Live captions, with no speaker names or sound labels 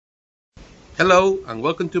Hello and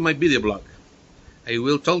welcome to my video blog. I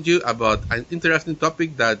will tell you about an interesting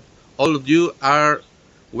topic that all of you are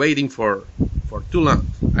waiting for too long.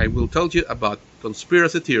 I will tell you about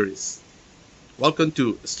conspiracy theories. Welcome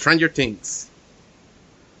to Stranger Things.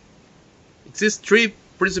 It exists three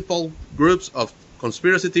principal groups of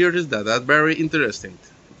conspiracy theories that are very interesting.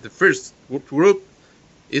 The first group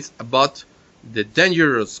is about the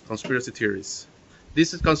dangerous conspiracy theories.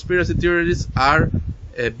 These conspiracy theories are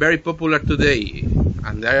very popular today,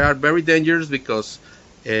 and they are very dangerous because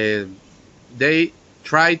they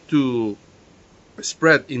try to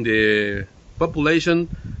spread in the population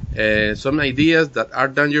some ideas that are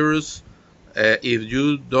dangerous if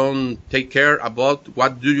you don't take care about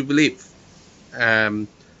what do you believe.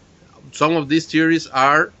 Some of these theories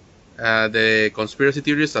are the conspiracy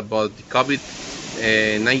theories about the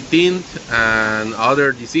COVID-19 and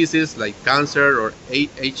other diseases like cancer or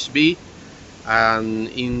HIV. And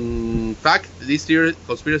in fact, this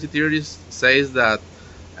conspiracy theories says that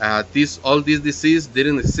all these diseases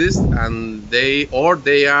didn't exist, and they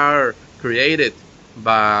are created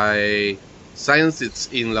by scientists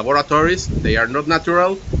in laboratories. They are not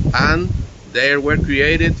natural, and they were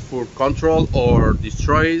created for control or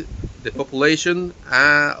destroy the population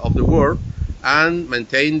of the world and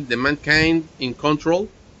maintain the mankind in control,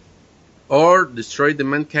 or destroy the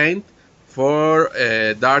mankind for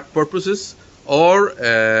dark purposes, or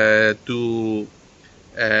to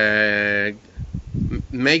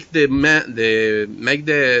make the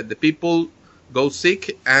people go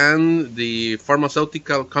sick, and the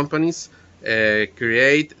pharmaceutical companies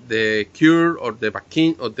create the cure or the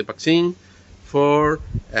vaccine for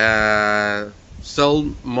sell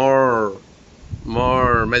more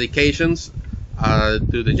medications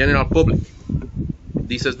to the general public.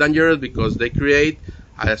 This is dangerous because they create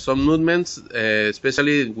some movements,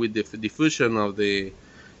 especially with the diffusion of the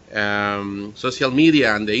social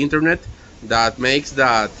media and the internet, that makes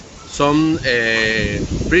that some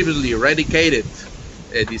previously eradicated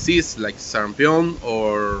disease like sarampion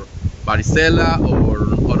or varicella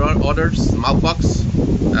or other smallpox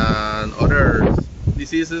and other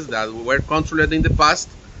diseases that were controlled in the past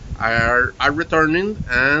are returning,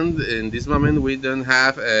 and in this moment we don't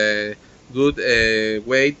have a good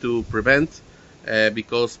way to prevent,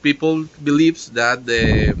 because people believes that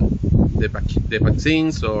the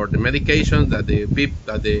vaccines or the medications that the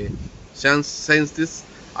scientists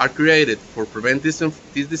are created for prevent this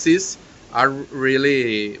disease are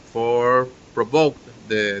really for provoke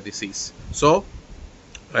the disease. So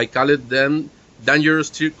I call it them dangerous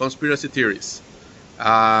conspiracy theories.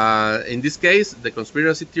 In this case, the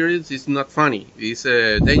conspiracy theories is not funny. It's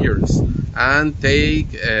dangerous, and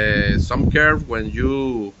take some care when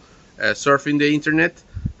you surfing the internet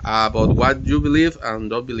about what you believe and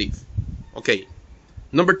don't believe. Okay,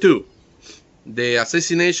 number two, the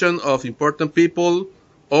assassination of important people,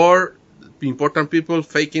 or important people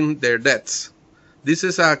faking their deaths. This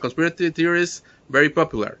is a conspiracy theory very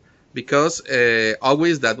popular because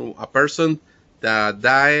always that a person that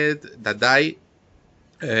died, that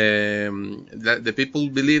the people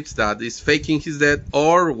believes that is faking his death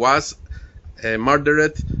or was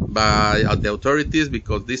murdered by the authorities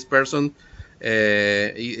because this person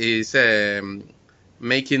is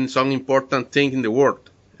making some important thing in the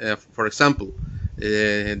world. For example,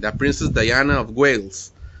 the Princess Diana of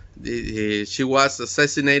Wales. She was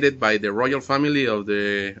assassinated by the royal family of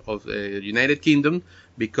the United Kingdom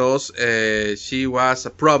because she was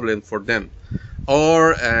a problem for them.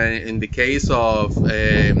 Or in the case of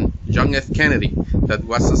John F. Kennedy, that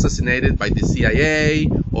was assassinated by the CIA,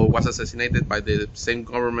 or was assassinated by the same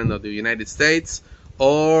government of the United States,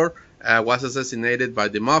 or was assassinated by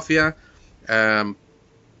the mafia.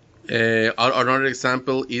 Another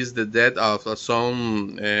example is the death of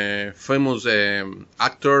some famous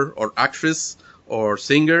actor or actress or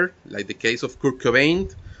singer, like the case of Kurt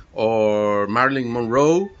Cobain or Marilyn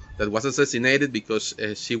Monroe, that was assassinated because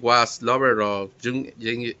she was lover of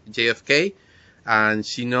JFK, and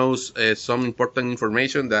she knows some important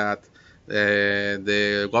information that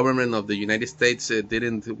the government of the United States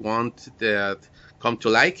didn't want that come to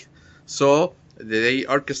light. So they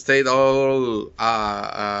orchestrate all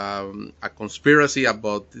a conspiracy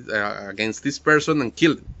about against this person and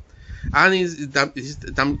kill him. And it's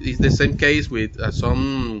the same case with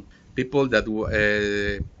some people that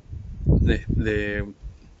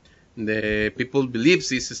the people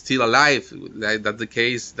believes is still alive, like that's the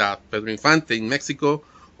case that Pedro Infante in Mexico,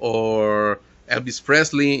 or Elvis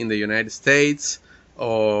Presley in the United States,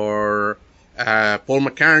 or Paul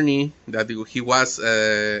McCartney, that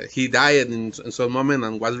he died in some moment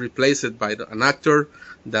and was replaced by an actor.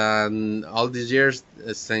 That all these years,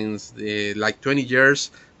 since like 20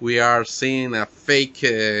 years, we are seeing a fake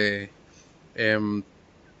Paul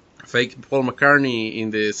McCartney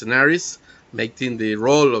in the scenarios, making the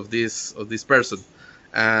role of this person.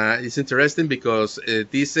 It's interesting because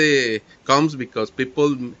this comes because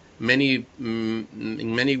people in many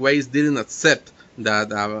ways didn't accept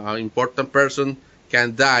that an important person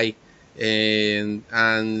can die, and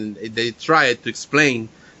they tried to explain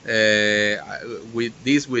with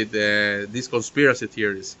these conspiracy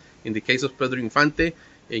theories. In the case of Pedro Infante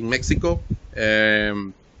in Mexico,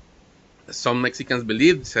 some Mexicans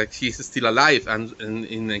believe that he's still alive, and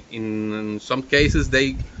in some cases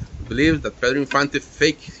they believe that Pedro Infante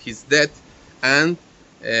faked his death, and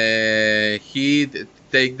he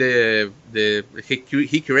take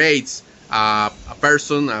he creates a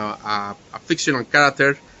person, a fictional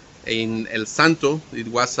character in El Santo. It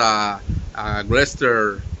was a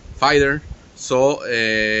wrestler fighter, so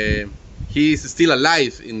he is still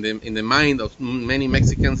alive in the mind of many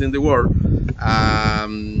Mexicans in the world,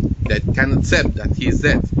 that can accept that he is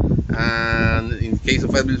dead. And in the case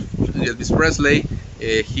of Elvis Presley,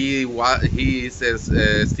 he is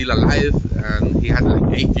still alive, and he had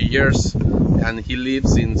like 80 years, and he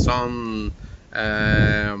lives in some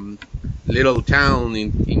little town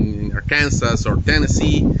in Arkansas or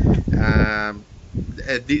Tennessee.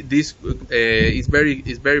 This is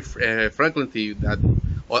very frequently that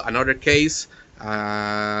another case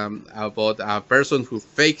about a person who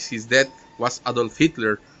fakes his death was Adolf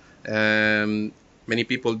Hitler. Many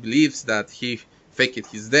people believe that he faked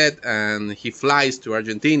his death and he flies to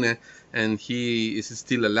Argentina and he is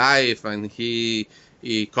still alive, and he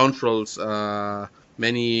controls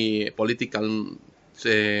many political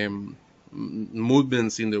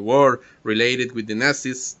movements in the world related with the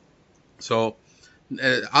Nazis. So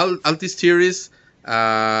all these theories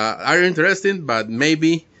are interesting, but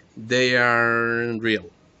maybe they aren't real.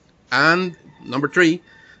 And number 3,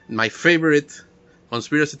 my favorite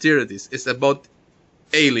conspiracy theories is about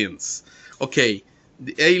aliens. Okay,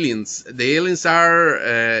 the aliens are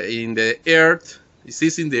in the Earth. It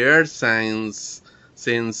is in the Earth since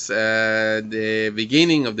the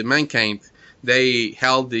beginning of the mankind. They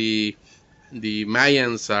helped the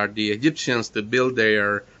Mayans or the Egyptians to build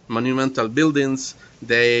their monumental buildings.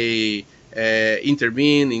 They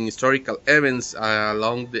intervene in historical events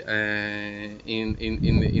along the in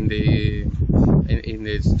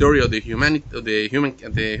the story of the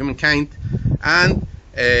humankind, and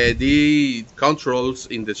the controls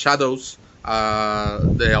in the shadows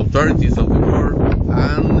the authorities of the world,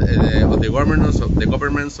 and the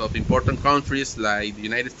governments of important countries like the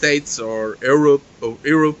United States or Europe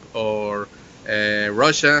or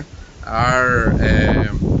Russia are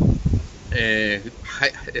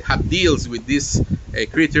have deals with these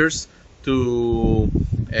creatures to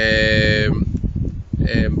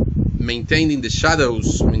maintain in the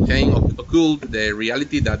shadows, maintain occult the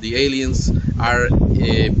reality that the aliens are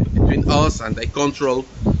between us, and they control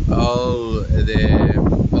all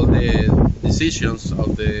the decisions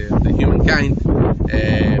of the humankind.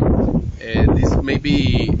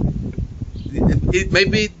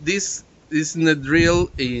 Maybe this is not real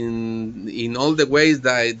in all the ways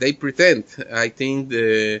that they pretend. I think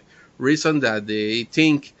the reason that they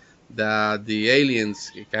think that the aliens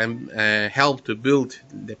can help to build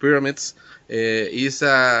the pyramids is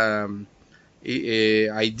a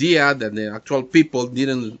idea that the actual people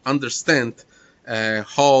didn't understand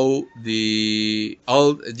how the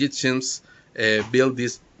old Egyptians built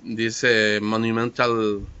these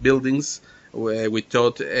monumental buildings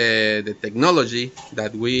without the technology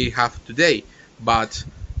that we have today. But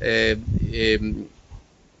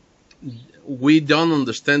we don't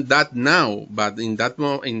understand that now. But in that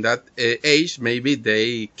age, maybe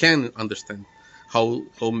they can understand how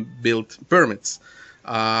build pyramids.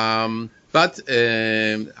 But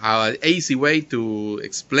an easy way to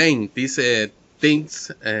explain these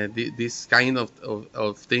things, this kind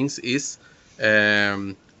of things, is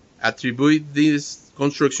attribute these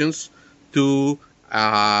constructions to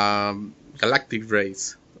galactic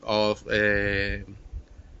race of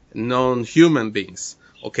non-human beings.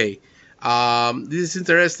 Okay, this is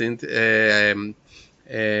interesting. In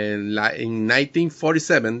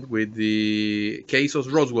 1947, with the case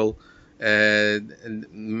of Roswell,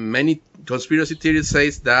 many conspiracy theories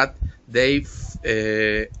says that they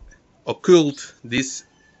occult this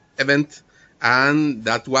event, and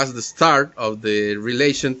that was the start of the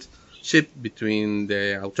relationship between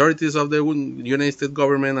the authorities of the United States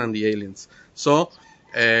government and the aliens. So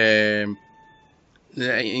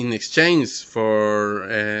in exchange for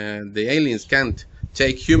the aliens can't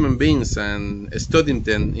take human beings and study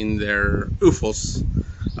them in their UFOs,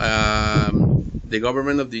 the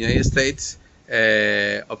government of the United States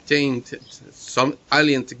obtained some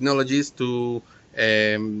alien technologies to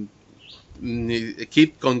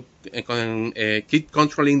keep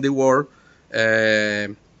controlling the war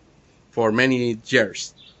for many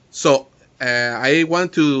years. So I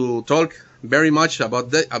want to talk very much about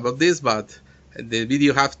this, but the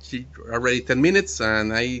video have already 10 minutes,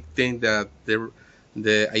 and I think that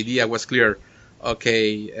the idea was clear.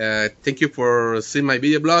 Okay, thank you for seeing my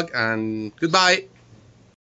video blog, and goodbye.